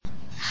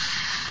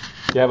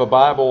If you have a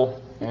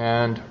Bible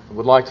and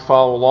would like to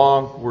follow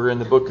along, we're in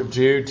the book of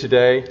Jude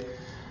today.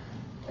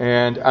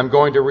 And I'm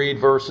going to read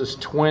verses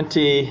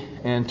 20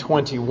 and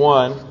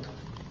 21.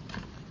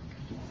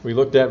 We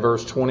looked at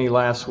verse 20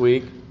 last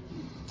week.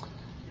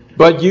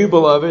 But you,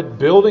 beloved,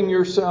 building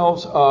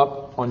yourselves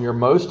up on your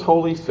most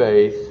holy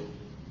faith,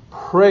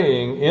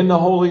 praying in the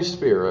Holy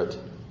Spirit,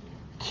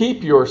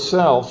 keep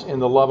yourselves in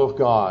the love of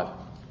God,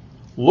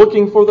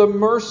 looking for the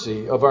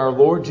mercy of our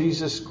Lord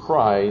Jesus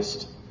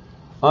Christ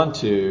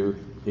unto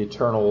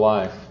eternal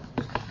life.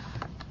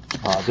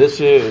 This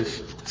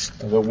is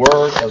the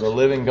word of the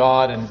living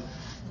God, and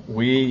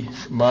we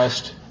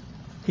must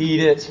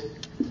heed it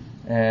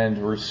and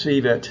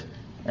receive it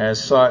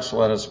as such.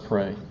 Let us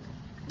pray.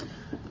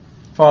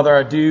 Father,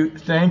 I do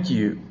thank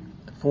you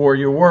for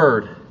your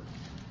word.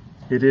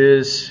 It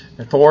is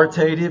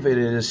authoritative, it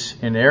is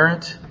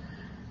inerrant,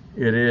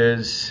 it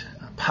is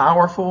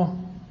powerful,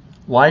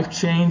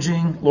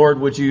 life-changing. Lord,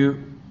 would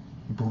you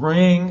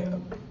bring,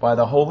 by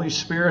the Holy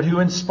Spirit who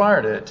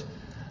inspired it,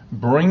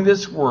 bring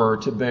this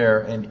word to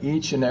bear in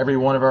each and every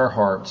one of our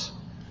hearts,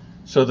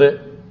 so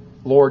that,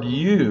 Lord,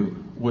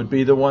 you would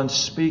be the one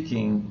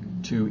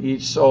speaking to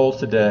each soul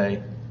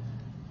today,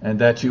 and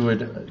that you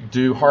would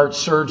do heart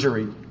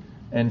surgery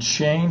and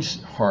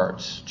change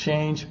hearts,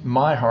 change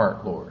my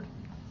heart, Lord.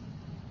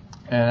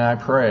 And I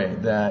pray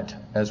that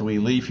as we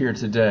leave here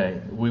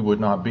today, we would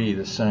not be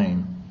the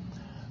same.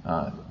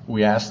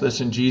 We ask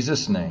this in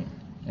Jesus' name.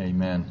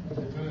 Amen.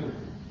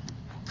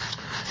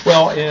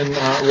 Well, in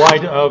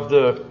light of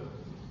the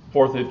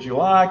 4th of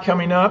July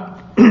coming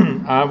up,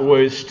 I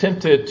was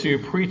tempted to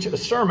preach a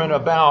sermon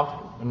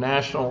about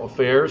national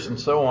affairs and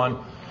so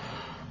on,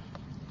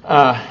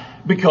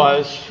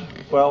 because,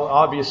 well,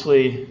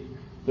 obviously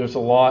there's a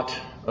lot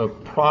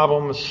of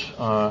problems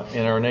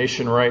in our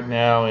nation right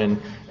now,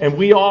 and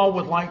we all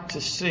would like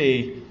to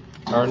see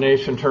our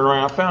nation turn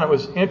around. I found it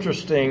was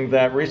interesting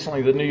that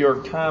recently the New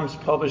York Times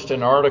published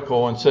an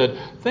article and said,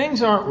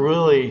 things aren't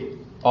really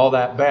all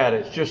that bad,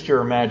 it's just your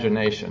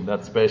imagination.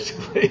 That's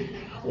basically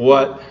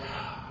what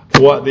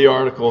the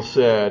article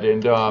said.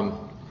 And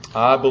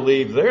I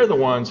believe they're the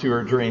ones who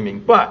are dreaming.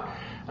 But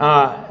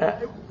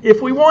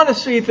if we want to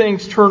see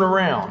things turn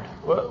around,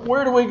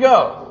 where do we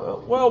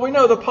go? Well, we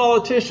know the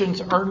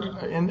politicians are,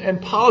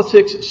 and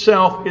politics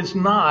itself is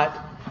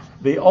not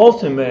the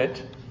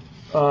ultimate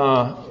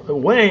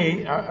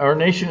way our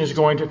nation is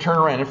going to turn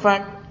around. In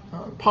fact,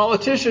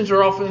 politicians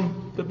are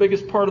often the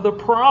biggest part of the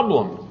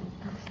problem.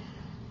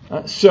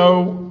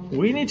 So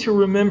we need to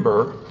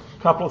remember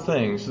a couple of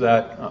things,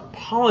 that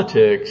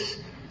politics,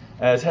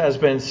 as has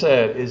been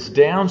said, is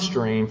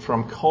downstream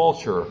from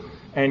culture,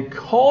 and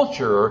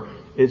culture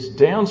is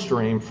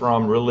downstream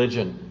from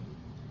religion.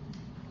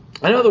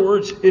 In other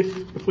words,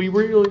 if we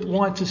really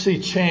want to see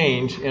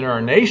change in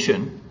our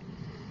nation,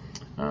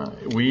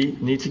 we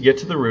need to get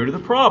to the root of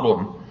the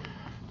problem.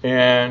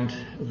 And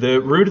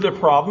the root of the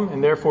problem,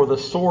 and therefore the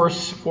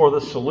source for the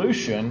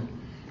solution,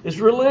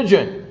 is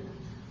religion.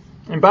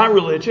 And by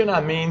religion, I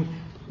mean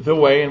the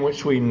way in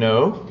which we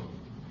know,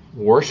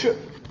 worship,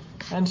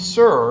 and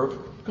serve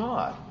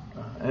God.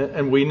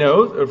 And we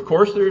know, of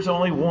course, there's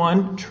only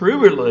one true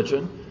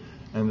religion,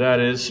 and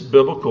that is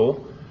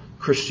biblical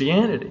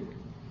Christianity.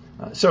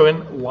 So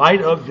in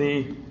light of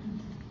the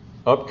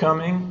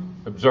upcoming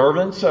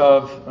observance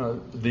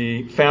of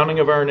the founding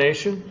of our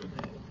nation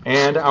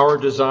and our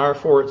desire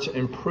for its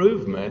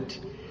improvement,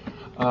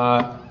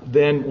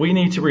 then we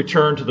need to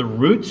return to the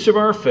roots of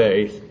our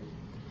faith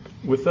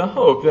with the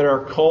hope that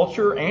our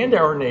culture and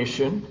our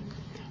nation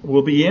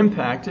will be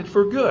impacted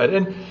for good.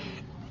 And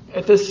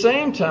at the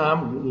same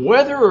time,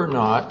 whether or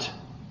not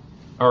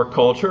our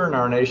culture and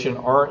our nation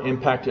are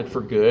impacted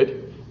for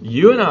good,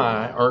 you and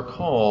I are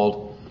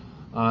called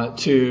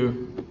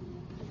to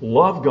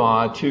love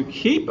God, to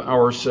keep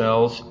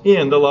ourselves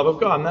in the love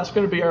of God. And that's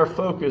going to be our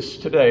focus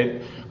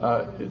today.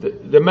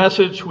 The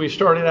message we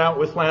started out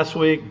with last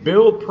week,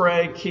 build,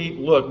 pray, keep.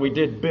 Look, we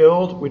did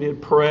build, we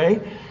did pray,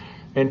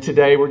 and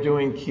today we're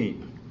doing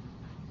keep.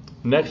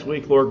 Next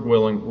week, Lord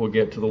willing, we'll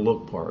get to the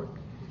look part.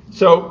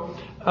 So,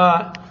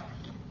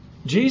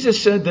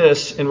 Jesus said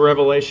this in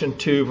Revelation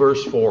 2,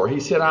 verse 4. He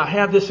said, I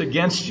have this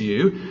against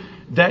you,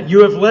 that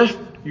you have left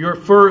your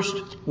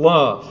first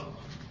love.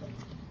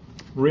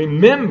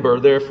 Remember,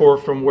 therefore,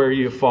 from where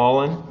you have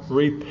fallen,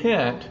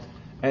 repent,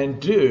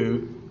 and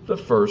do the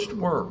first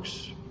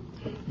works.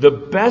 The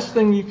best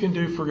thing you can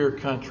do for your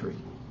country,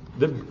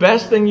 the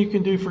best thing you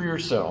can do for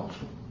yourself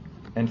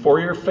and for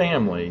your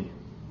family,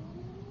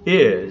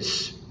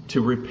 is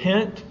to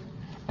repent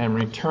and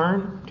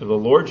return to the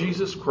Lord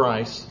Jesus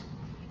Christ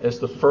as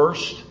the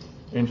first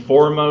and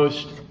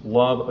foremost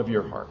love of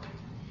your heart.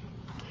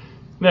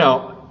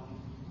 Now,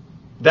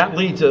 that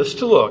leads us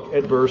to look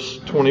at verse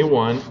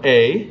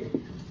 21a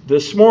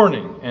this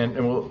morning. And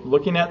we're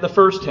looking at the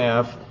first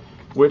half,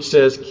 which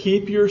says,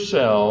 keep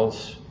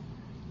yourselves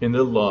in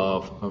the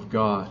love of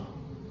God.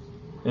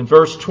 In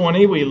verse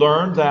 20, we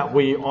learned that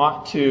we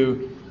ought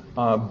to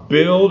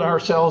build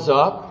ourselves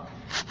up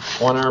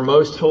on our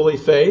most holy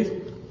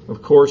faith,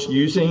 of course,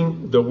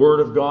 using the Word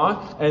of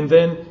God. And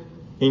then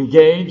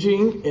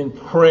engaging in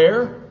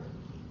prayer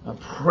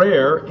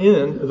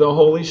in the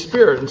Holy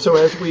Spirit. And so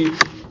as we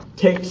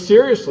take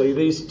seriously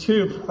these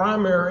two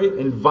primary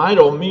and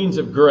vital means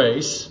of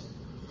grace,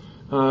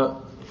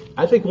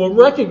 I think we'll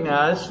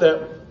recognize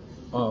that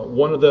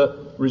one of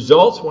the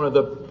results, one of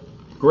the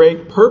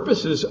great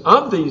purposes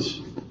of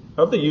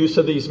the use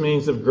of these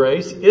means of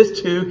grace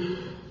is to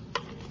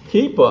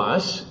keep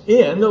us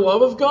in the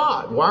love of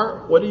God.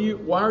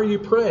 Why are you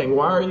praying?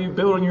 Why are you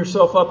building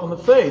yourself up on the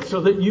faith?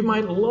 So that you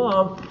might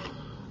love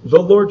the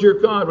Lord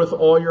your God with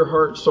all your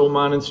heart, soul,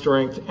 mind, and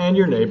strength, and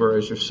your neighbor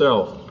as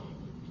yourself.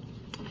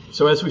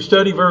 So as we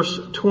study verse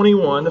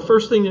 21, the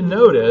first thing to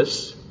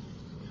notice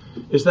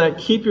is that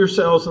keep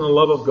yourselves in the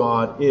love of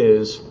God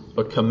is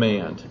a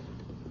command.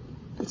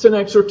 It's an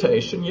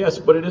exhortation, yes,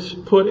 but it is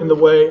put in the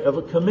way of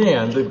a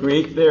command. The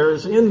Greek there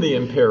is in the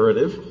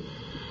imperative.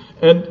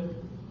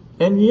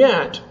 And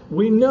yet,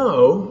 we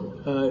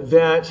know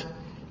that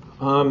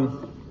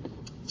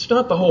it's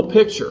not the whole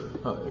picture.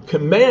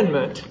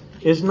 Commandment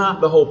is not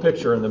the whole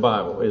picture in the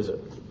Bible, is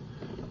it?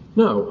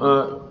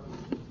 No.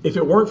 If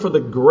it weren't for the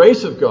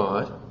grace of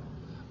God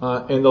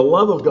and the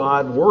love of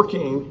God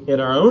working in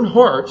our own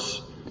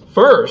hearts,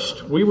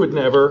 first, we would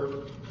never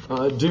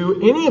do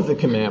any of the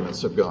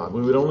commandments of God.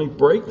 We would only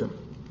break them.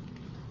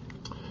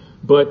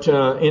 But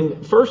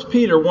in 1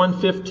 Peter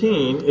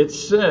 1:15, it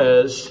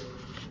says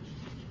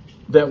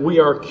that we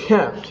are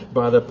kept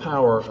by the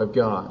power of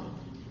God.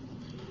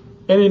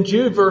 And in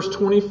Jude verse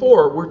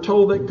 24, we're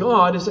told that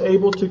God is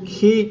able to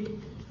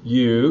keep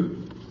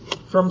you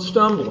from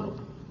stumbling.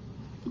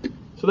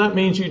 So that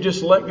means you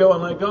just let go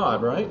and let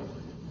God, right?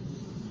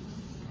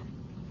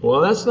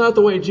 Well, that's not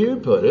the way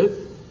Jude put it.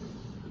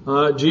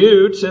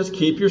 Jude says,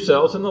 keep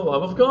yourselves in the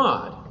love of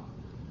God.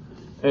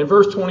 And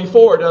verse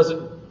 24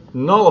 doesn't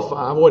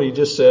nullify what he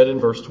just said in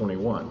verse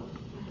 21.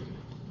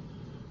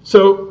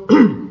 So,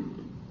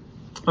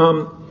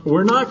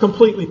 we're not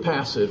completely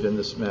passive in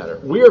this matter.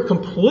 We are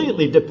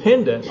completely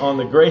dependent on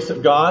the grace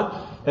of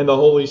God and the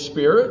Holy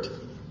Spirit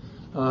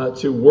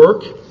to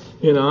work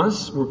in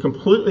us. We're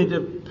completely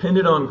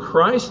dependent on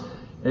Christ,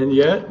 and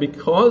yet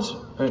because,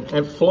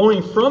 and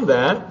flowing from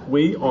that,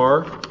 we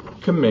are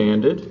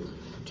commanded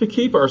to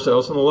keep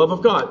ourselves in the love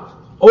of God.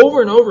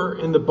 Over and over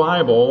in the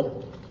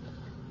Bible,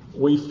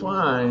 we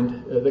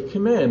find the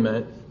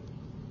commandment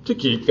to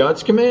keep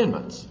God's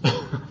commandments.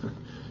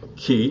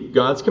 Keep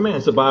God's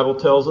commandments. The Bible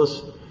tells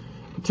us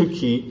to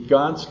keep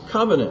God's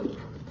covenant,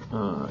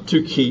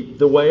 to keep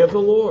the way of the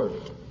Lord.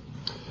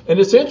 And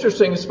it's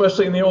interesting,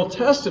 especially in the Old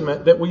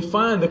Testament, that we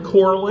find the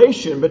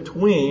correlation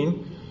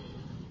between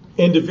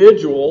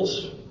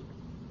individuals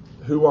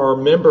who are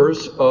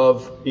members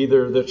of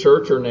either the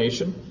church or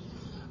nation,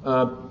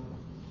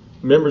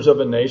 members of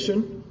a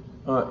nation.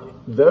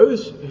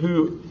 Those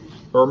who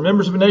are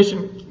members of a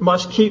nation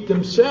must keep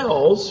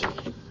themselves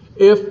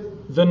if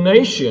the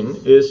nation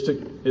is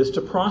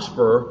to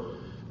prosper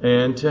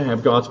and to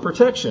have God's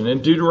protection.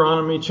 In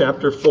Deuteronomy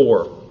chapter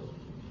 4,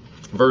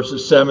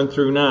 verses 7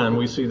 through 9,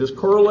 we see this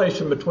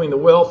correlation between the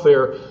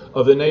welfare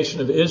of the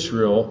nation of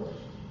Israel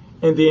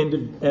and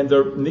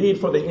the need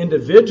for the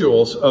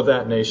individuals of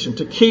that nation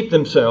to keep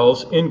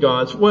themselves in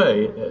God's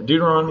way.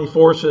 Deuteronomy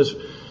 4 says,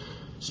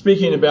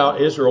 speaking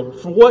about Israel,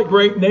 for what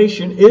great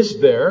nation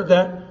is there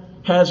that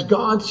has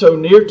God so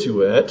near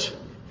to it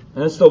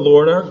as the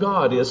Lord our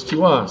God is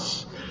to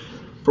us?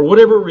 For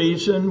whatever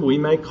reason we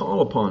may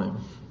call upon him.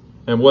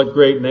 And what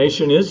great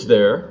nation is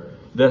there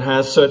that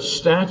has such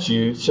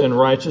statutes and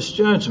righteous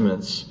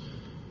judgments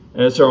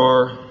as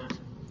are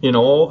in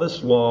all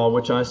this law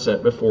which I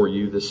set before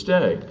you this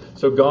day?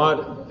 So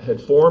God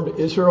had formed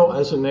Israel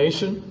as a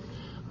nation.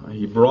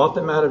 He brought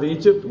them out of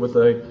Egypt with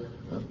a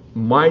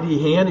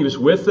mighty hand. He was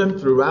with them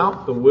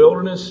throughout the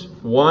wilderness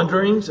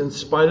wanderings in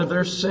spite of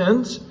their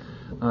sins.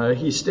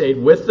 He stayed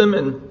with them,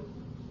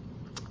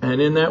 and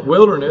in that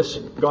wilderness,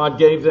 God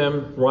gave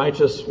them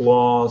righteous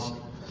laws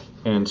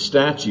and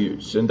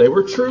statutes. And they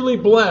were truly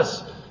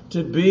blessed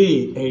to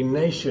be a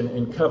nation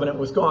in covenant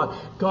with God.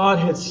 God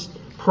had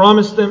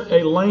promised them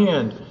a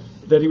land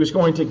that he was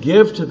going to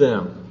give to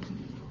them,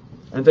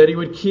 and that he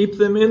would keep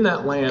them in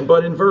that land.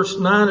 But in verse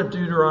 9 of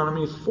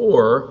Deuteronomy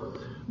 4,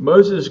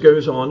 Moses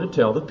goes on to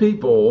tell the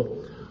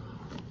people,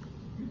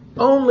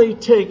 only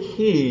take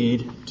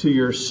heed to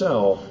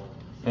yourself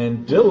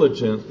and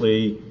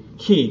diligently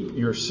keep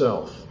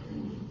yourself,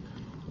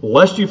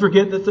 lest you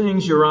forget the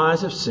things your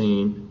eyes have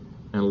seen,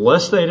 and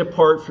lest they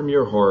depart from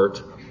your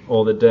heart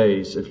all the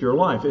days of your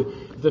life.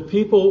 The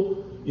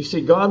people, you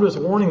see, God was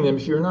warning them,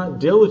 if you're not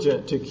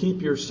diligent to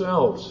keep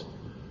yourselves,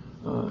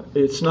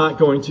 it's not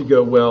going to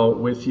go well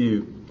with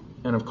you.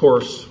 And of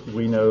course,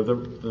 we know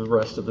the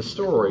rest of the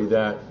story,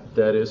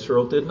 that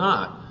Israel did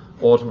not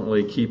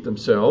ultimately keep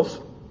themselves.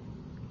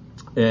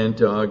 And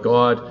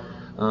God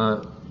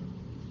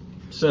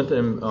sent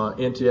them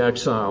into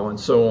exile and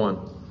so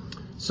on.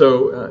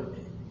 So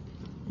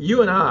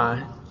you and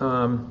I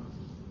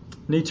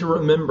need to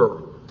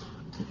remember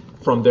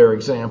from their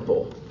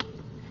example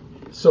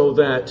so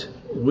that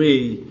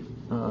we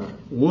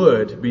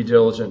would be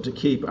diligent to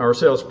keep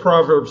ourselves.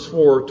 Proverbs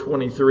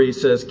 4:23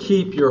 says,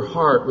 "Keep your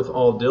heart with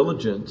all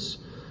diligence,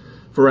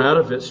 for out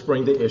of it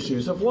spring the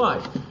issues of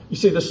life." You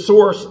see, the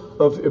source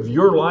of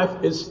your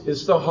life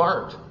is the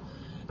heart.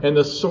 And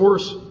the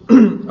source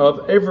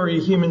of every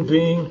human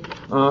being,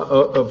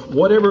 of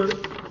whatever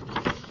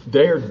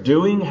they are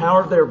doing,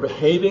 how they're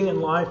behaving in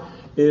life,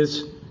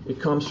 it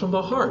comes from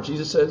the heart.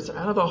 Jesus said it's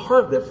out of the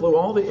heart that flow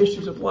all the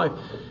issues of life.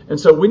 And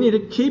so we need to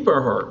keep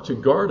our heart, to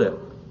guard it.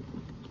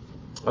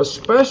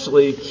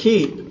 Especially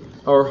keep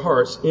our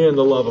hearts in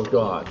the love of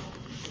God.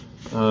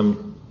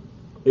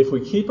 If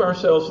we keep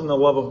ourselves in the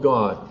love of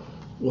God,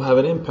 we'll have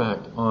an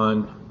impact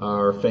on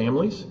our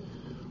families,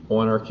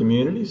 on our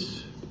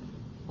communities,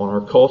 on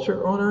our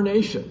culture, on our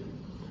nation.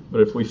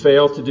 But if we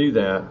fail to do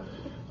that,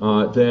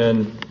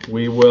 then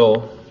we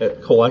will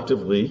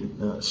collectively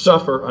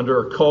suffer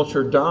under a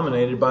culture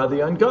dominated by the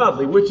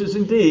ungodly, which is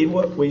indeed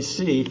what we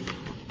see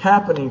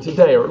happening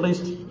today, or at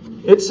least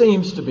it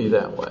seems to be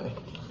that way.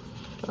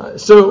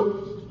 So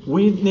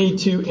we need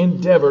to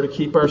endeavor to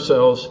keep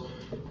ourselves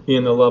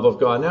in the love of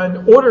God. Now,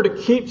 in order to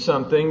keep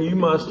something, you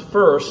must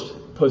first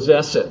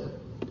possess it.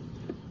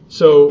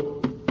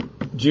 So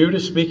Jude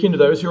is speaking to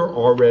those who are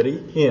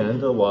already in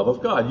the love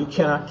of God. You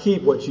cannot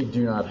keep what you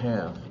do not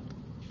have.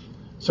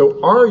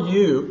 So are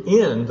you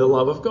in the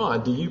love of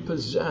God? Do you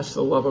possess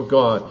the love of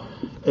God?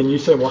 And you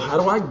say, well, how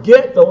do I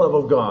get the love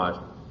of God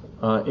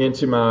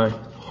into my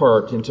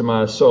heart, into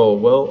my soul?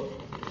 Well,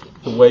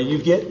 the way you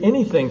get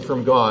anything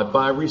from God,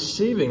 by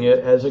receiving it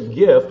as a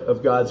gift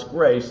of God's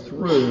grace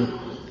through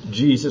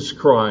Jesus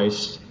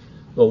Christ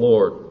the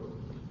Lord.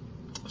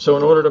 So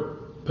in order to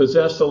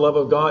possess the love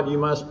of God, you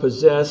must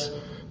possess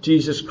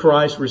Jesus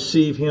Christ,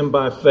 receive Him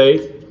by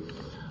faith,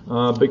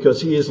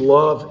 because He is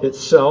love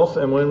itself.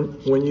 And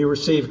when you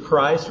receive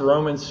Christ,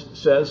 Romans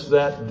says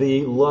that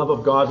the love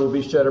of God will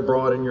be shed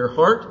abroad in your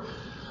heart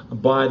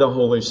by the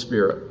Holy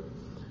Spirit.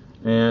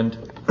 And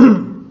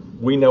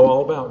we know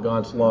all about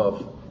God's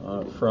love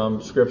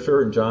from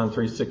Scripture. In John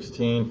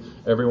 3:16,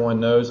 everyone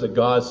knows that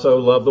God so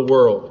loved the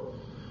world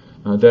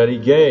that He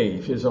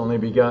gave His only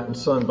begotten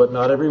Son. But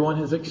not everyone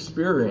has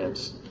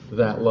experienced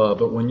that love.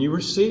 But when you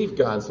receive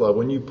God's love,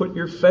 when you put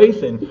your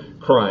faith in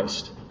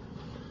Christ,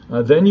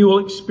 then you will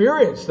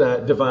experience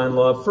that divine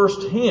love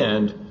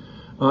firsthand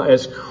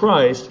as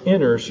Christ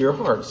enters your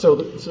heart. So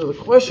the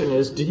question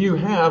is, do you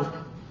have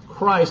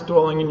Christ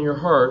dwelling in your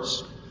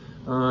hearts?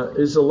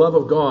 Is the love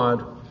of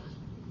God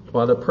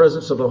by the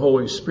presence of the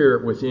Holy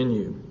Spirit within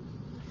you?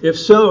 If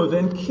so,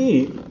 then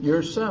keep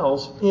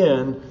yourselves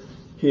in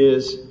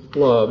His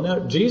love. Now,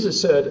 Jesus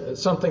said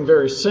something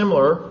very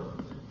similar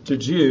to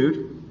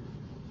Jude.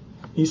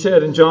 He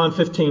said in John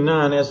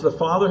 15:9, "As the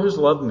Father has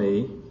loved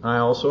me, I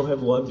also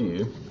have loved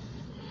you.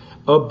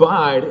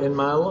 Abide in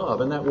my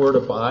love." And that word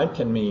abide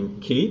can mean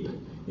keep.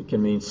 It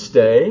can mean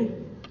stay.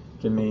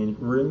 It can mean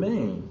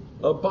remain.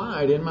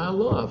 Abide in my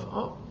love.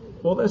 Oh,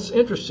 well, that's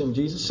interesting.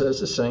 Jesus says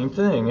the same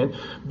thing.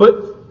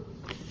 But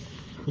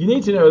you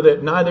need to know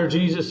that neither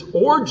Jesus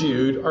or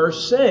Jude are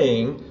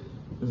saying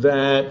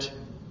that,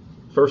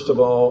 first of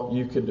all,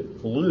 you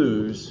could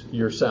lose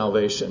your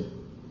salvation.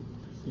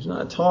 He's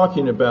not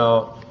talking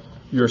about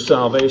your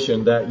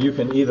salvation that you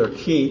can either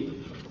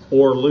keep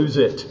or lose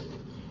it.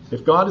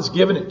 If God has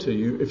given it to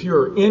you, if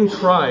you're in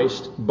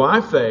Christ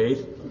by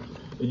faith,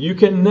 you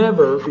can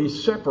never be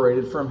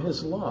separated from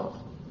His love.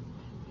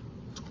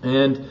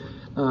 And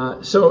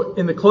so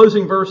in the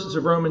closing verses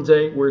of Romans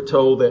 8, we're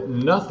told that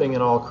nothing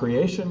in all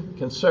creation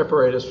can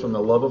separate us from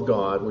the love of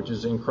God, which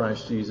is in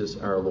Christ Jesus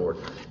our Lord.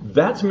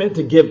 That's meant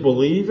to give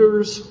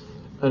believers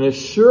an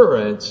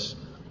assurance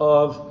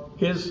of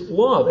His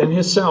love and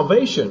His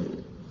salvation.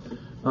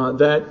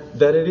 That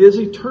it is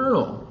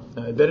eternal.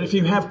 That if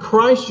you have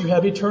Christ, you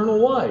have eternal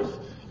life.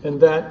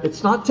 And that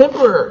it's not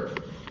temporary.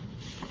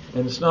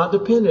 And it's not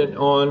dependent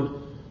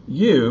on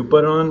you,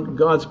 but on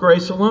God's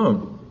grace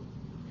alone.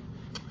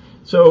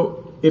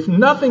 So, if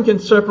nothing can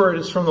separate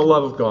us from the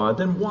love of God,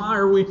 then why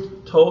are we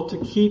told to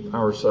keep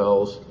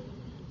ourselves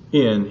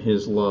in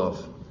His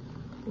love?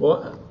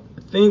 Well,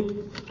 think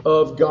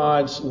of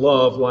God's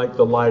love like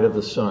the light of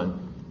the sun.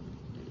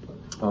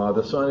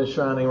 The sun is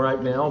shining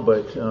right now,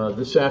 but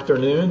this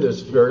afternoon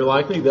there's very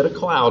likely that a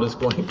cloud is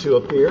going to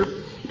appear,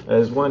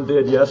 as one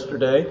did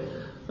yesterday.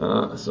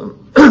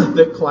 Some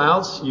thick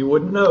clouds. You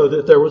wouldn't know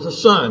that there was a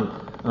sun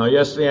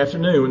yesterday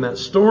afternoon when that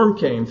storm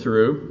came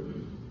through.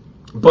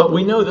 But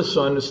we know the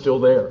sun is still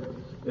there.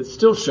 It's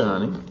still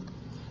shining.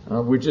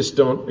 We just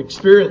don't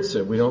experience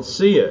it. We don't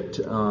see it.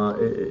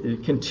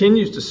 It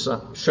continues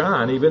to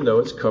shine even though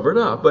it's covered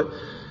up. But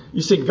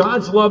you see,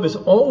 God's love is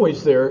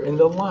always there in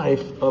the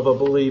life of a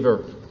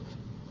believer.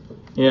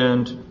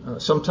 And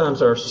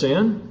sometimes our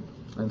sin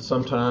and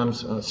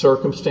sometimes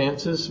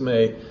circumstances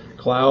may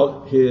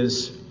cloud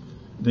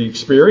the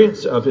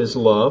experience of His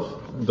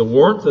love, the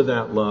warmth of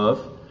that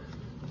love.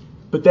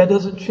 But that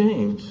doesn't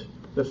change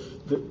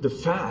the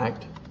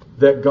fact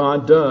that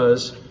God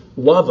does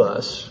love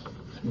us.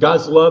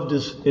 God's love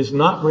is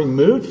not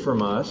removed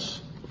from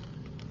us.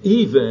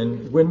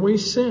 even when we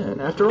sin.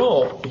 After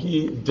all,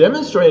 He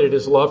demonstrated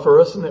His love for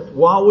us, and that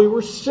while we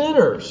were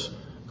sinners,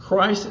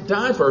 Christ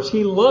died for us.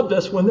 He loved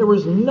us when there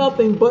was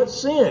nothing but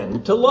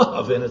sin to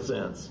love, in a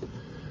sense.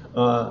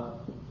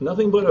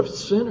 Nothing but a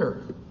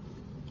sinner,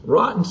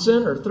 rotten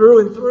sinner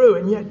through and through,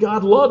 and yet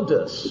God loved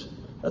us.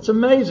 That's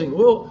amazing.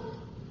 Well,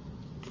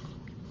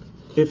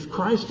 if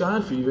Christ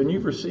died for you and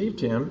you've received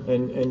Him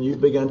and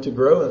you've begun to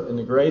grow in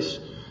the grace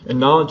and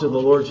knowledge of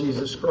the Lord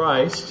Jesus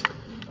Christ,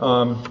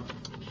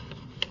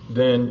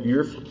 then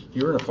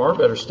you're in a far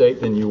better state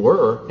than you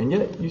were, and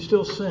yet you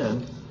still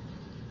sin.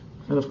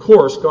 And of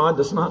course, God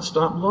does not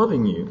stop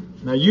loving you.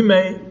 Now, you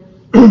may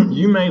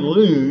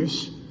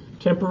lose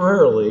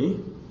temporarily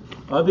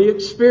the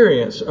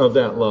experience of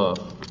that love,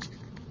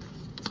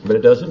 but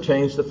it doesn't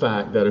change the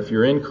fact that if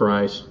you're in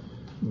Christ,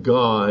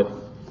 God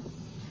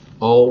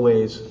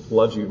always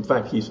loves you. In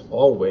fact, He's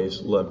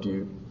always loved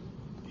you.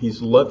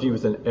 He's loved you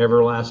with an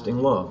everlasting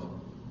love.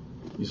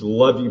 He's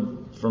loved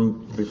you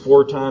from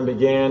before time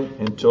began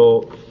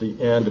until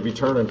the end of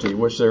eternity,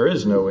 which there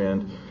is no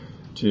end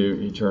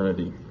to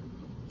eternity.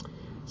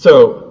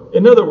 So,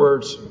 in other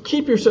words,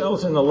 keep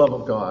yourselves in the love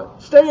of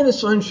God. Stay in the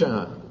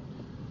sunshine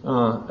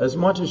as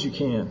much as you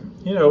can.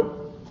 You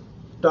know,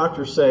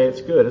 doctors say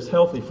it's good, it's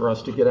healthy for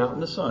us to get out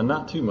in the sun.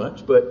 Not too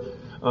much, but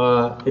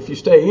if you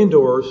stay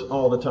indoors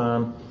all the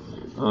time,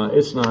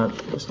 it's not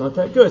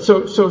that good.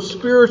 So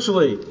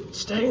spiritually,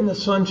 stay in the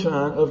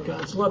sunshine of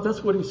God's love.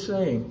 That's what He's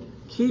saying.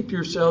 Keep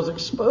yourselves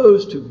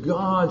exposed to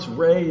God's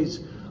rays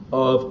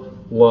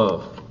of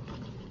love.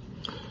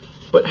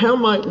 But how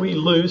might we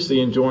lose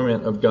the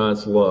enjoyment of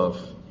God's love?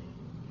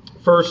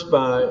 First,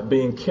 by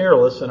being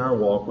careless in our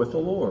walk with the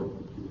Lord.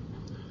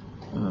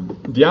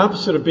 The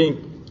opposite of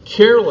being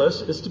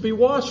careless is to be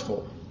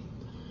watchful.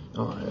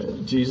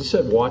 Jesus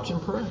said, watch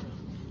and pray,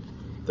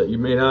 that you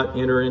may not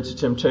enter into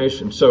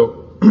temptation.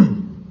 So,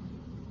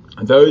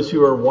 those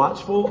who are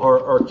watchful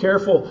are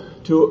careful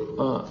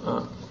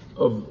to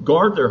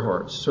guard their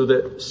hearts so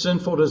that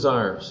sinful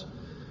desires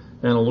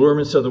and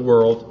allurements of the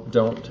world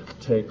don't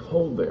take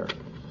hold there.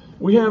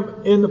 We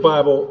have in the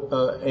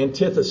Bible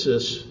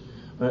antithesis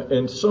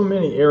in so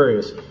many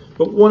areas,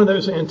 but one of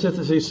those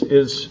antitheses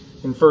is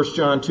in 1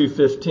 John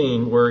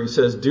 2:15, where he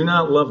says, "Do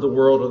not love the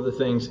world or the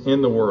things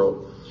in the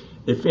world.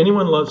 If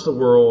anyone loves the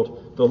world,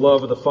 the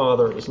love of the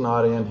Father is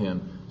not in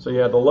him." So you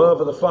have the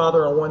love of the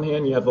Father on one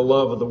hand, you have the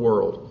love of the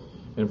world.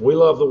 And if we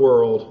love the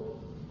world,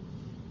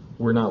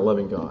 we're not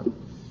loving God.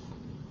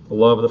 The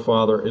love of the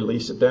Father, at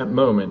least at that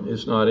moment,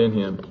 is not in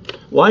him.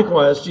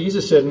 Likewise,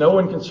 Jesus said, "No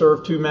one can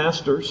serve two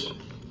masters.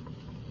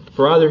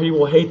 For either he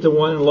will hate the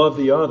one and love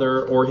the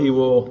other, or he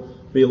will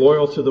be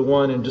loyal to the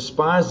one and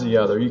despise the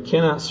other. You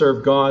cannot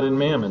serve God and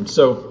mammon."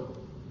 So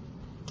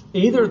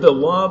either the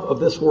love of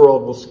this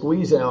world will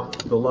squeeze out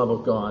the love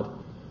of God,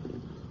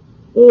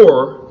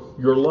 or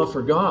your love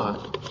for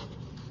God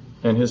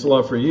and His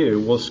love for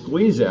you will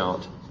squeeze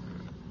out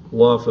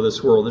love for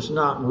this world. There's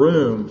not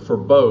room for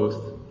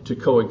both to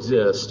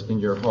coexist in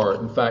your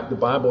heart. In fact, the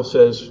Bible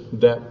says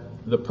that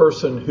the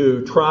person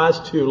who tries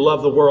to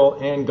love the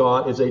world and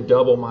God is a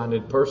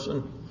double-minded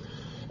person.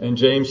 And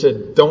James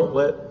said, don't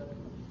let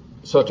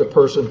such a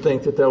person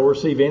think that they'll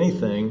receive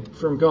anything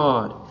from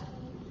God.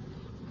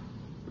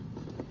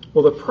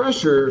 Well, the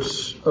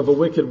pressures of a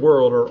wicked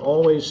world are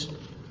always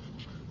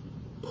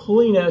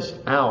pulling us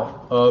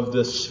out of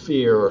the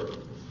sphere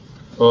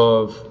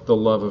of the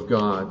love of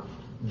God,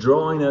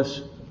 drawing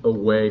us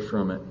away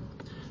from it.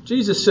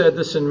 Jesus said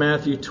this in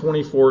Matthew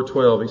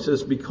 24:12. He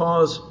says,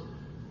 because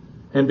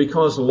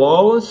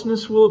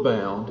lawlessness will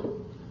abound,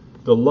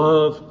 the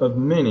love of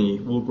many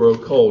will grow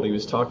cold. He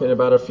was talking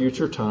about a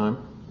future time.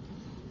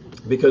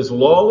 Because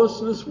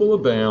lawlessness will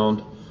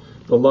abound,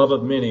 the love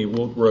of many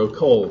will grow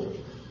cold.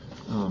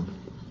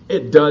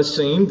 It does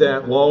seem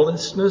that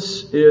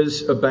lawlessness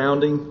is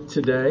abounding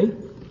today,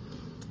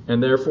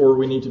 and therefore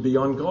we need to be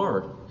on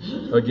guard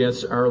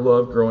against our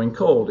love growing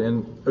cold.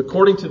 And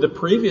according to the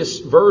previous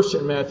verse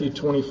in Matthew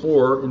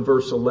 24, in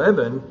verse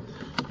 11,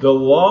 the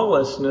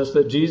lawlessness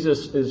that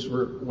Jesus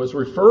was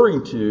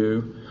referring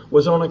to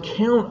was on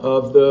account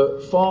of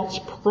the false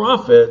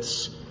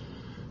prophets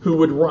who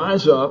would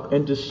rise up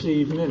and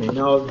deceive many.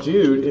 Now,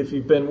 Jude, if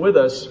you've been with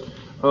us,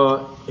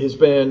 has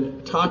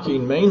been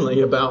talking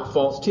mainly about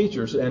false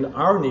teachers and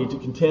our need to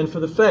contend for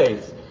the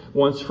faith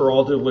once for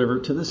all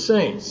delivered to the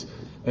saints,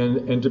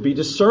 and to be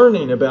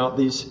discerning about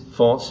these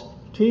false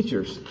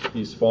teachers,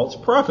 these false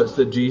prophets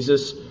that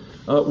Jesus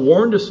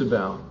warned us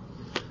about.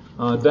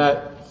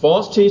 That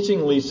false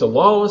teaching leads to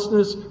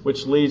lawlessness,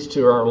 which leads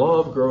to our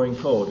love growing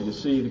cold. You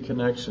see the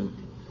connection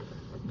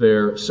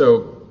there.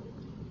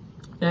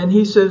 And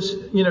he says,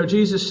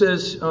 Jesus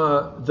says,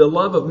 the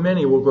love of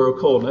many will grow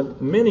cold. Now,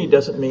 many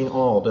doesn't mean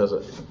all, does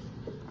it?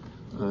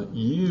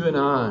 You and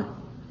I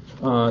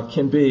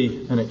can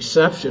be an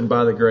exception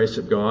by the grace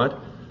of God,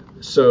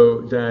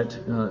 so that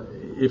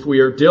if we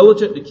are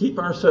diligent to keep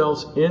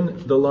ourselves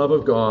in the love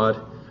of God,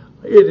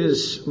 it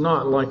is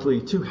not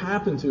likely to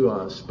happen to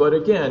us. But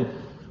again,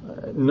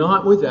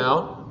 not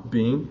without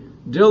being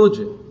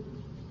diligent.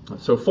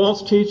 So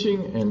false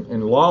teaching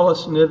and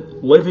lawless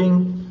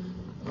living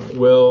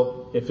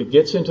will, if it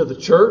gets into the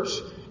church,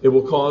 it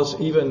will cause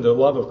even the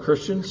love of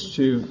Christians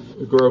to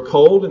grow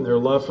cold in their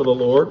love for the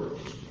Lord.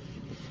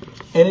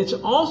 And it's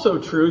also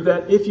true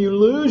that if you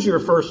lose your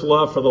first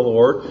love for the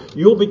Lord,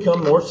 you'll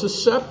become more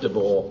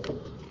susceptible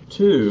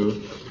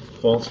to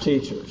false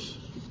teachers.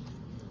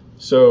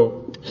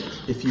 So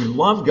if you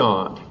love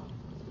God,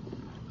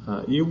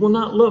 you will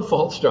not love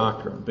false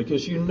doctrine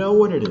because you know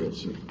what it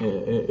is.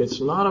 It's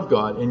not of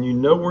God, and you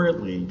know where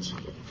it leads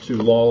to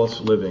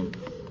lawless living.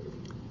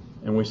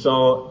 And we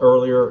talked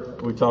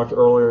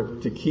earlier,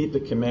 to keep the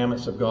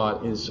commandments of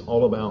God is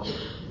all about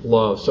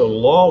love. So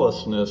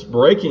lawlessness,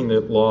 breaking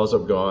the laws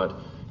of God,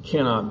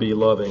 cannot be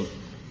loving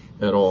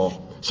at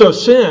all. So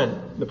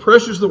sin, the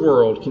pressures of the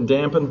world, can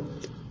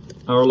dampen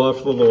our love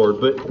for the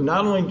Lord. But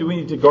not only do we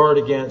need to guard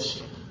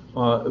against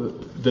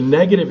the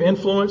negative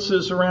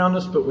influences around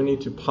us, but we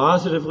need to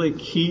positively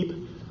keep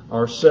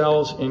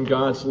ourselves in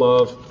God's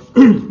love.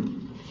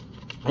 And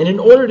in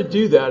order to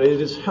do that,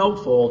 it is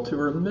helpful to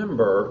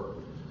remember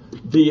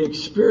the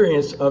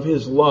experience of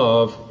His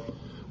love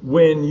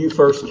when you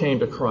first came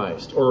to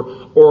Christ,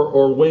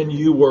 or when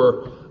you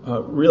were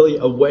really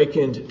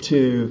awakened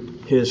to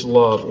His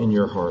love in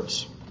your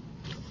hearts.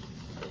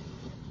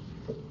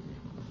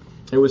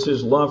 It was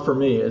His love for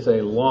me as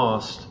a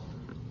lost,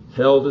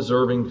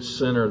 hell-deserving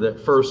sinner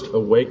that first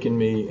awakened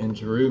me and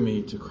drew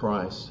me to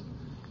Christ.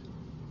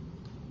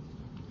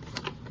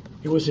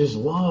 It was His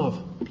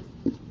love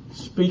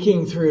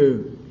speaking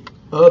through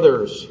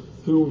others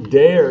who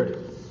dared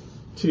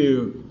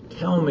to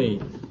tell me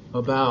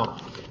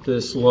about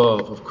this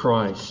love of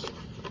Christ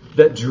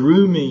that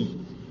drew me.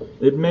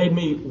 It made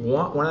me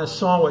want, when I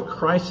saw what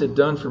Christ had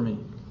done for me,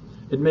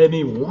 it made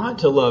me want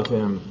to love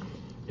Him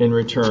in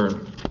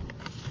return.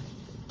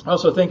 I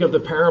also think of the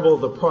parable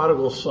of the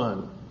prodigal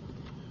son.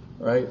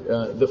 Right?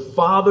 The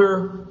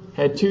father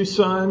had two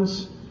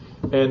sons,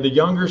 and the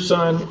younger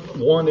son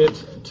wanted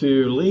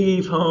to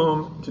leave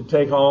home to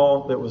take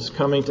all that was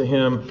coming to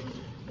him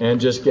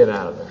and just get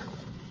out of there.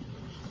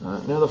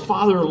 Now the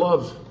father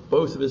loved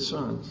both of his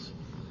sons,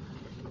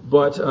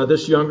 but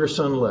this younger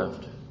son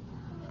left.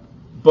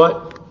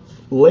 But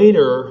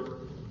later,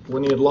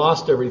 when he had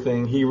lost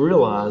everything, he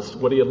realized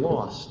what he had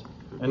lost.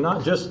 And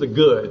not just the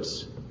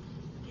goods.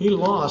 He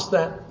lost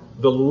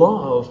the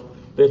love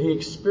that he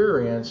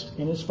experienced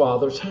in his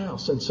father's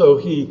house. And so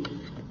he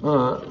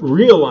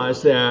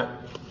realized that,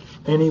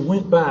 and he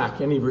went back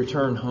and he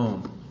returned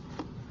home.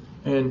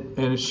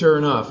 And sure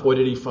enough, what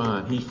did he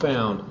find? He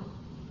found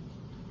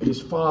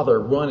his father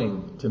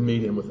running to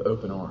meet him with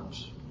open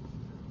arms.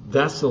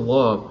 That's the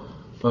love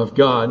of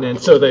God. And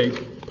so they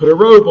put a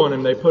robe on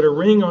him. They put a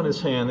ring on his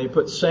hand. They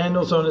put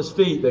sandals on his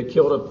feet. They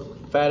killed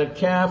a fatted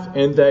calf,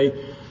 and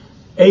they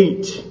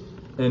ate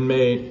and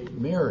made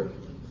merry.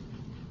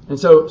 And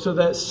so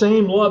that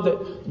same love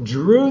that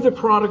drew the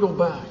prodigal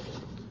back,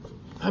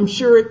 I'm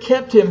sure it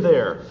kept him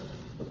there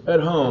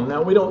at home.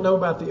 Now, we don't know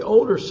about the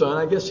older son.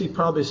 I guess he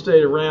probably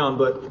stayed around,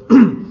 but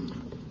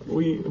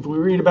if we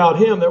read about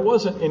him, there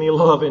wasn't any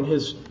love in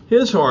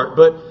his heart.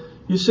 But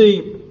you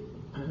see,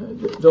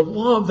 the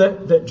love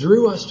that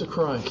drew us to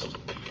Christ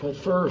at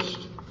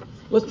first,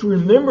 let's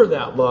remember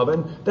that love.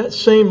 And that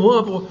same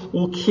love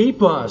will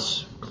keep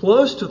us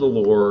close to the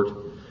Lord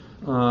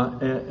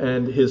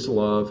and His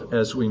love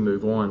as we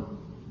move on.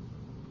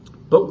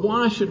 But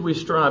why should we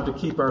strive to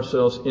keep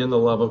ourselves in the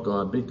love of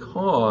God?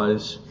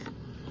 Because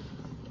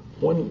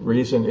one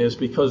reason is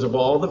because of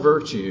all the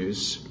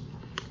virtues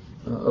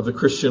of the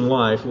Christian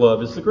life,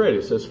 love is the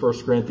greatest. As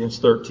 1 Corinthians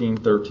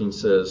 13:13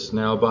 says,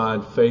 now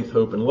abide faith,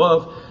 hope, and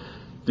love,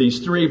 these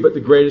three, but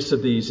the greatest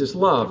of these is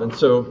love. And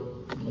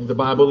so the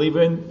Bible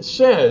even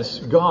says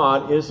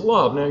God is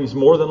love. Now He's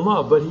more than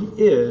love, but He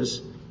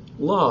is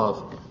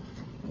love.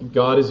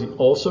 God is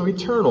also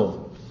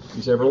eternal.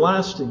 He's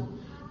everlasting.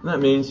 And that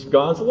means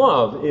God's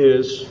love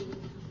is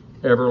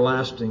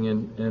everlasting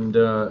and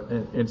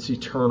it's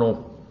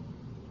eternal.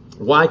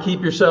 Why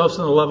keep yourselves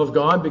in the love of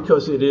God?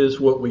 Because it is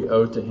what we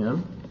owe to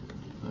Him.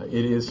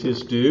 It is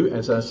His due.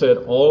 As I said,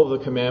 all of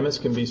the commandments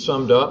can be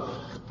summed up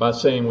by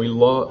saying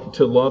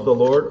to love the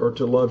Lord or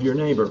to love your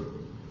neighbor.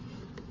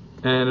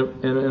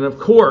 And of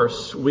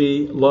course,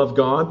 we love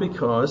God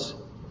because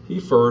He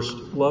first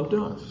loved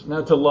us.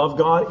 Now, to love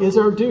God is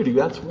our duty.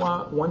 That's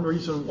one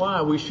reason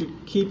why we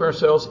should keep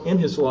ourselves in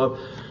His love,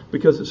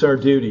 because it's our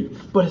duty.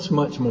 But it's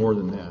much more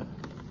than that.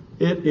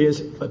 It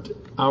is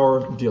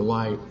our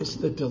delight. It's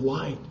the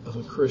delight of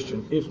a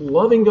Christian. If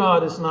loving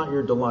God is not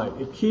your delight,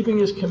 if keeping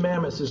His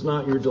commandments is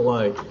not your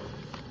delight,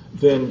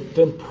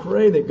 then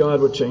pray that God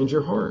would change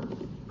your heart.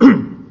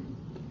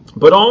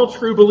 But all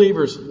true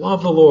believers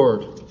love the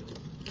Lord.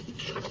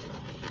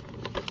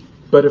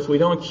 But if we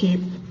don't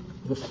keep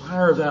the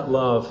fire of that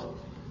love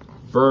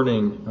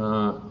burning,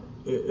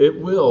 it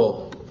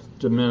will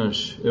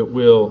diminish. It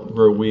will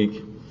grow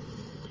weak.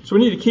 So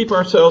we need to keep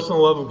ourselves in the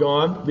love of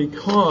God,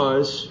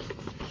 because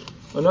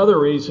another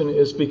reason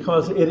is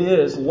because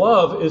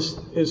love is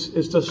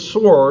the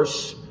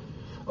source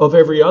of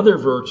every other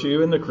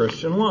virtue in the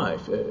Christian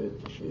life.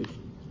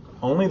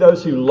 Only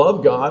those who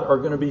love God are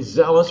going to be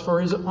zealous for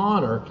His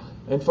honor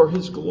and for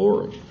His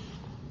glory.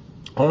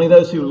 Only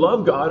those who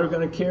love God are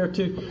going to care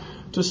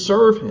to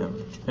serve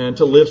Him and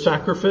to live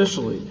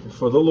sacrificially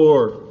for the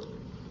Lord.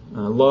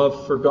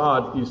 Love for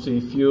God, you see,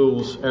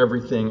 fuels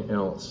everything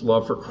else.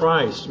 Love for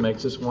Christ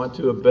makes us want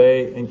to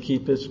obey and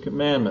keep His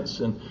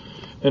commandments. And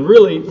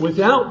really,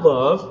 without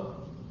love,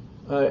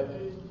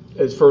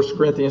 as 1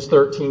 Corinthians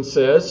 13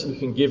 says, you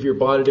can give your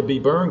body to be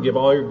burned, give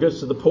all your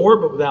goods to the poor,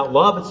 but without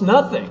love, it's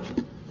nothing.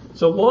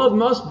 So love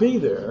must be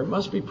there. It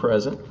must be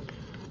present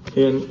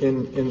in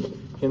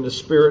the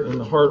spirit and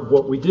the heart of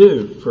what we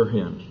do for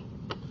Him.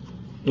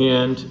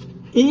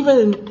 And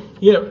even,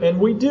 and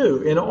we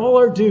do, in all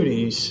our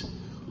duties,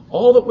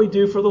 all that we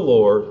do for the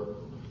Lord,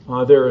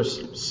 there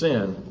is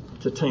sin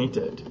to taint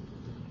it.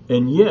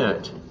 And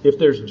yet, if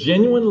there's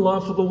genuine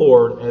love for the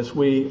Lord as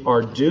we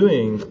are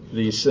doing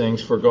these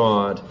things for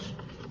God,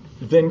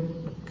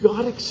 then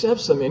God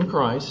accepts them in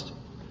Christ,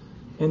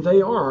 and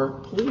they are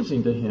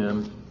pleasing to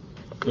Him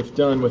if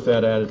done with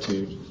that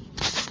attitude.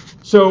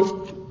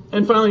 So,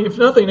 and finally, if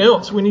nothing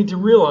else, we need to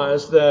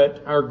realize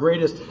that our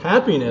greatest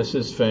happiness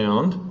is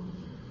found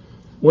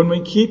when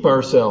we keep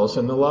ourselves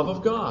in the love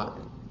of God.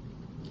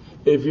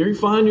 If you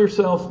find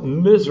yourself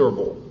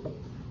miserable,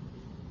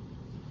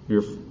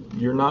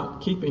 you're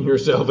not keeping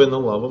yourself in the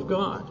love of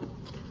God.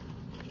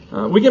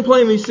 We can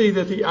plainly see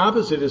that the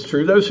opposite is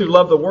true. Those who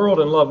love the world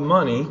and love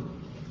money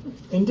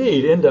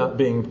indeed end up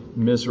being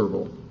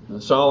miserable.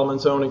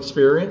 Solomon's own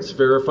experience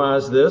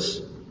verifies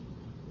this.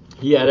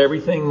 He had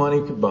everything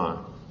money could buy.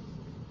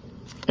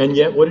 And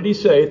yet, what did he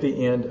say at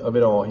the end of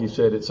it all? He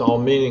said, it's all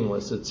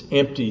meaningless, it's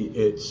empty,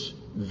 it's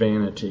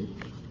vanity.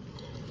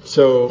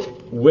 So,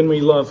 when we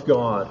love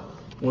God,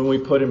 when we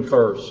put Him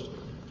first,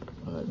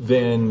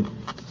 then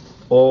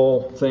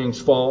all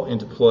things fall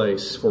into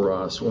place for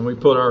us. When we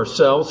put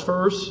ourselves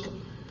first,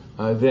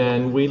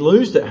 then we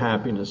lose the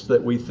happiness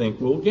that we think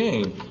we'll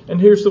gain. And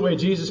here's the way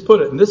Jesus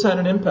put it. And this had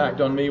an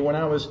impact on me when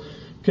I was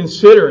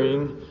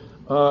considering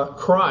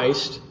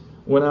Christ,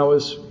 when I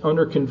was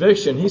under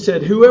conviction. He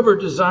said, whoever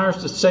desires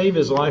to save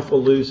his life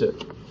will lose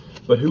it.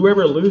 But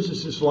whoever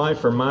loses his life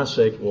for my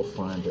sake will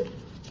find it.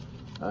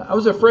 I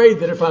was afraid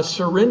that if I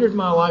surrendered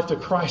my life to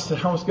Christ,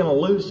 that I was going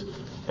to lose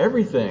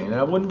everything and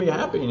I wouldn't be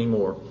happy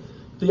anymore.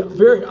 The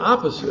very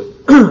opposite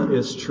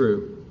is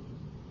true.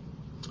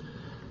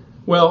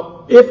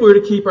 Well, if we're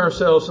to keep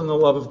ourselves in the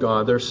love of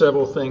God, there are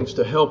several things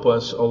to help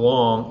us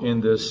along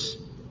in this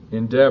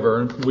endeavor.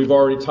 And we've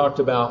already talked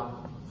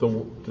about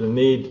the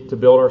need to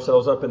build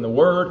ourselves up in the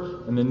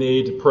Word and the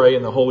need to pray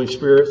in the Holy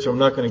Spirit. So I'm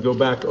not going to go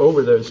back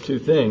over those two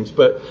things.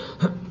 But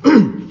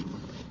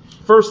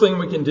first thing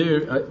we can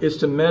do is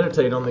to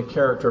meditate on the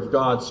character of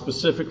God,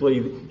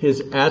 specifically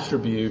His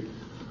attribute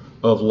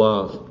of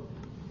love.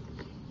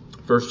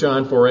 1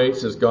 John 4:8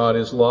 says God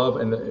is love,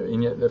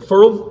 and yet the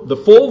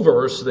full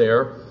verse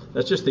there,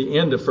 that's just the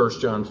end of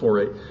 1 John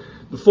 4:8.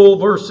 The full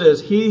verse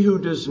says, He who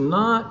does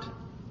not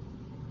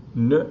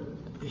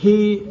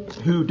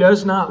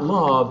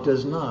love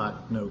does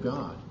not know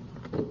God.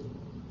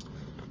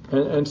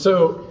 And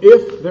so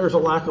if there's a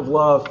lack of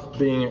love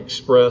being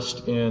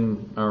expressed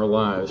in our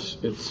lives,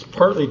 it's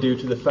partly due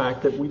to the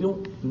fact that we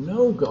don't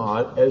know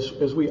God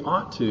as we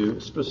ought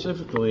to,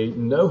 specifically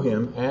know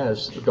Him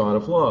as the God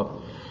of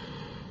love.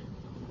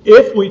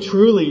 If we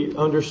truly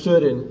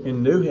understood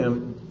and knew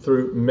Him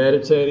through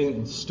meditating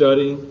and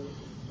studying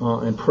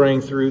and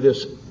praying through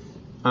this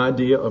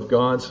idea of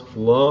God's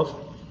love,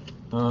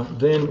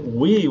 then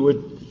we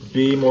would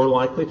be more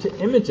likely to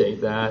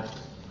imitate that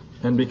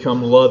and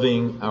become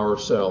loving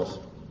ourselves.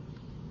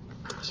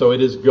 So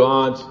it is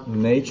God's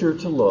nature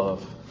to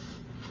love.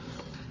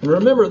 And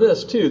remember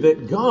this too,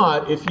 that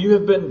God, if you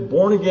have been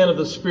born again of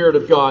the Spirit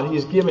of God,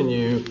 He's given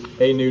you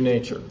a new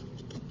nature.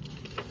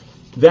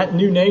 That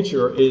new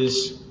nature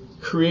is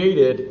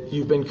created,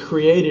 you've been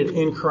created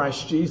in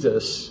Christ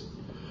Jesus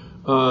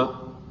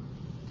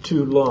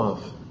to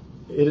love.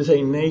 It is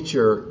a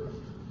nature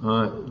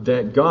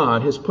that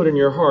God has put in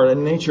your heart, a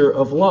nature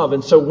of love.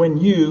 And so when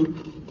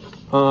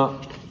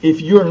if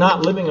you're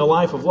not living a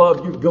life of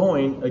love, you're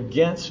going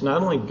against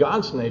not only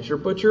God's nature,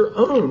 but your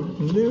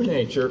own new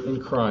nature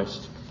in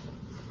Christ.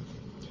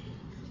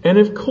 And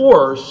of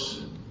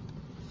course,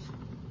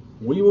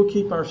 we will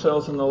keep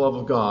ourselves in the love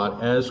of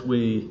God as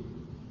we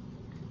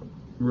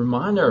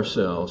remind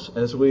ourselves,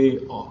 as we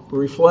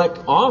reflect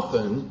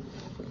often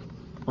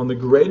on the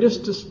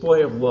greatest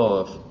display of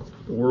love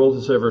the world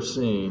has ever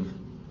seen.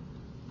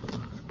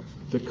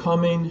 The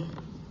coming,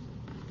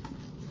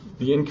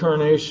 the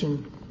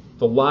incarnation,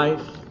 the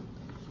life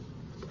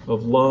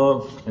of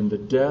love and the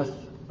death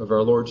of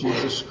our Lord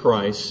Jesus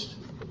Christ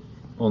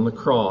on the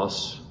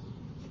cross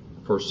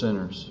for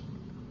sinners.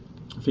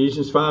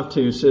 Ephesians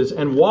 5:2 says,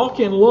 and walk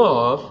in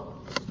love.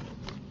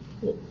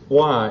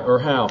 Why or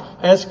how?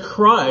 As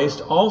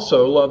Christ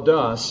also loved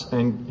us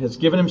and has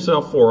given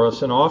Himself for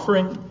us, an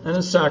offering and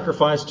a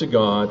sacrifice to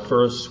God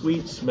for a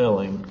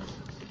sweet-smelling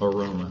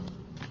aroma.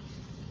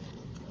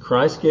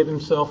 Christ gave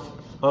Himself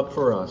up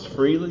for us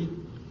freely,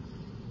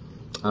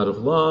 out of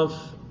love,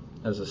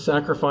 as a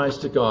sacrifice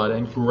to God,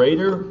 and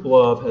greater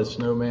love has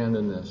no man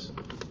than this,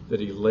 that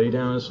he lay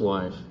down his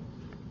life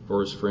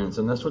for his friends.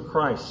 And that's what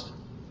Christ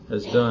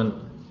has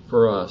done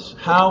for us.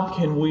 How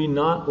can we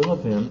not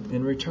love him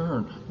in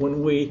return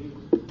when we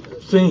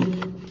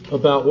think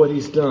about what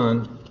he's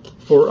done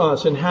for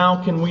us? And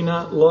how can we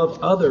not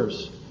love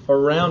others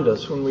around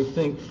us when we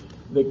think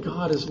that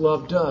God has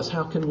loved us?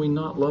 How can we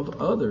not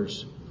love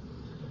others?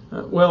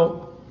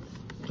 Well,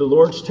 the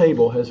Lord's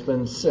table has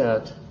been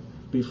set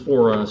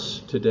before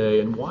us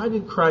today. And why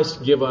did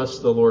Christ give us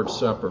the Lord's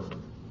Supper?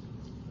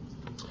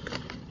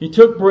 He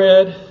took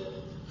bread,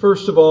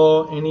 first of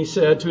all, and he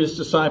said to his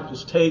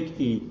disciples, "Take,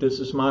 eat. This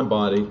is my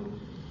body,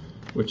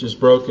 which is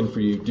broken for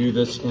you. Do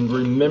this in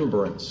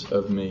remembrance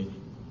of me."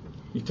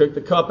 He took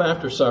the cup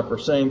after supper,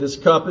 saying, "This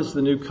cup is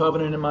the new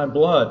covenant in my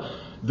blood.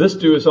 This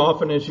do as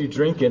often as you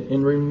drink it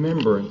in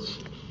remembrance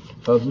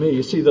of me."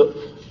 You see, the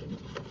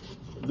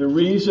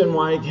reason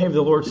why he gave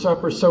the Lord's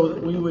Supper is so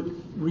that we would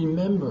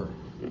remember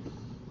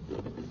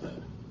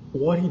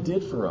what he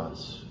did for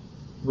us.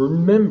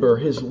 Remember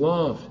his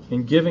love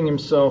in giving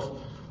himself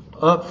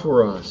up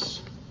for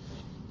us.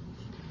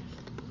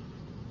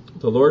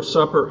 The Lord's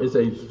Supper is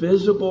a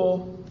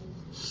visible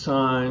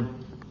sign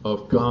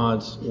of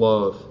God's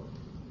love.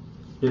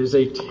 It is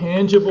a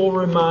tangible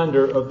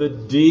reminder of the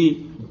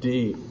deep,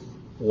 deep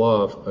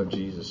love of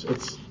Jesus.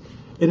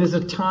 It is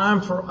a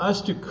time for us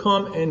to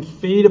come and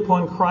feed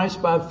upon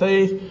Christ by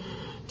faith,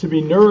 to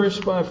be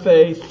nourished by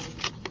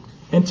faith,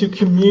 and to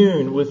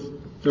commune with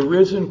the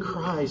risen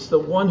Christ, the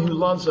one who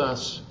loves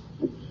us,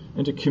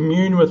 and to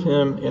commune with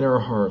him in our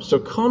hearts. So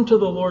come to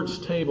the Lord's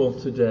table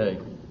today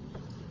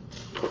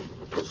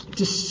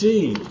to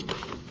see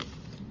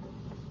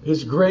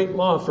his great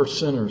love for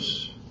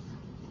sinners.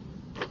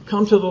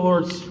 Come to the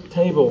Lord's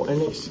table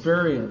and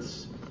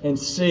experience and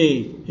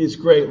see his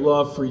great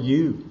love for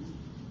you.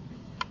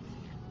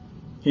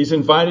 He's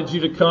invited you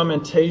to come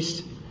and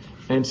taste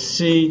and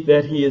see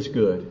that he is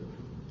good,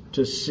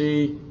 to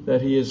see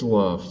that he is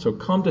loved. So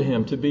come to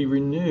him to be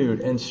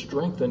renewed and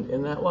strengthened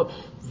in that love.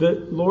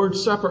 The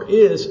Lord's Supper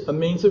is a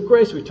means of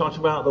grace. We talked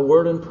about the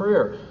word and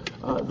prayer.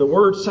 The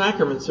word,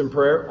 sacraments, and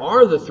prayer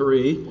are the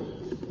three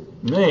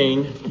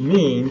main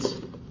means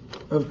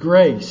of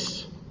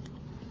grace.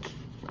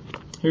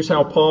 Here's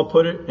how Paul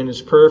put it in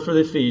his prayer for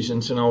the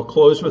Ephesians, and I'll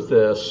close with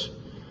this: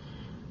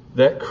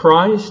 that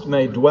Christ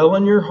may dwell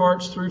in your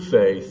hearts through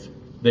faith,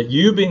 that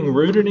you, being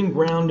rooted and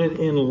grounded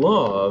in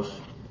love,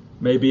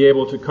 may be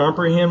able to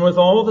comprehend with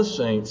all the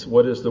saints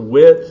what is the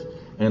width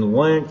and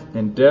length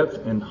and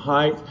depth and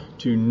height,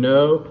 to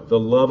know the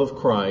love of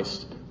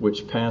Christ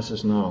which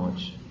passes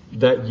knowledge,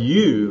 that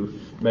you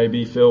may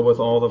be filled with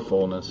all the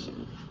fullness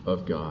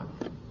of God.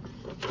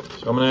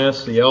 So I'm going to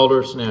ask the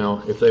elders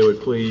now if they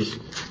would please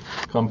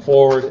come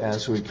forward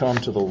as we come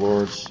to the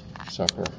Lord's Supper.